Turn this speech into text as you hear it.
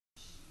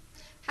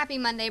Happy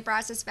Monday,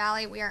 Brazos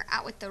Valley. We are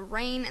out with the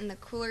rain and the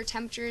cooler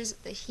temperatures,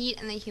 the heat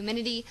and the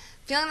humidity.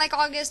 Feeling like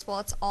August? Well,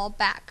 it's all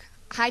back.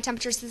 High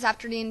temperatures this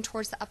afternoon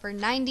towards the upper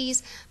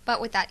 90s, but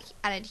with that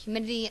added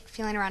humidity,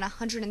 feeling around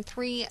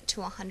 103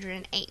 to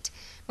 108.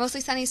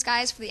 Mostly sunny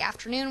skies for the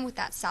afternoon with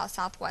that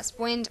south-southwest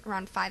wind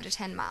around 5 to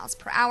 10 miles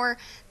per hour.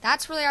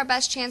 That's really our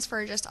best chance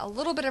for just a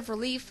little bit of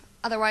relief.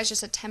 Otherwise,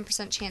 just a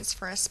 10% chance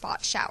for a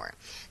spot shower.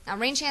 Now,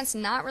 rain chance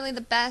not really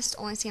the best,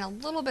 only seeing a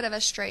little bit of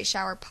a stray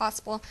shower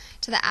possible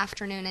to the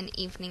afternoon and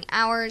evening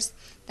hours.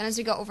 Then as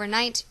we go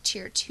overnight to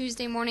your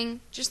Tuesday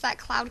morning, just that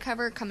cloud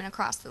cover coming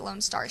across the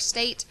Lone Star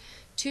State.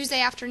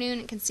 Tuesday afternoon,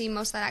 you can see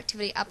most of that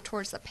activity up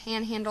towards the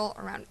Panhandle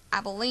around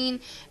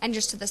Abilene and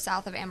just to the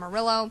south of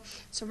Amarillo.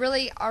 So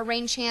really, our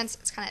rain chance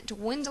is kind of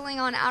dwindling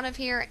on out of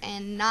here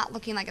and not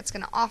looking like it's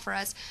going to offer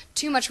us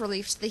too much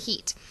relief to the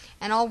heat.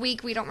 And all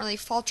week, we don't really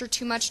falter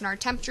too much in our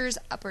temperatures,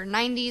 upper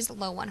 90s,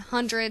 low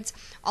 100s.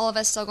 All of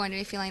us still going to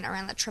be feeling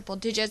around the triple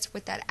digits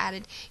with that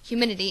added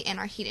humidity in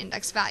our heat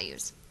index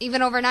values.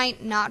 Even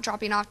overnight, not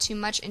dropping off too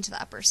much into the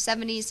upper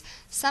 70s.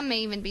 Some may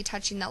even be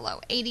touching the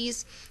low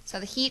 80s. So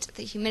the heat,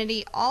 the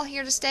humidity, all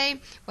here to stay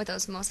with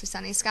those mostly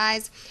sunny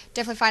skies.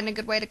 Definitely find a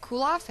good way to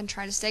cool off and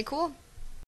try to stay cool.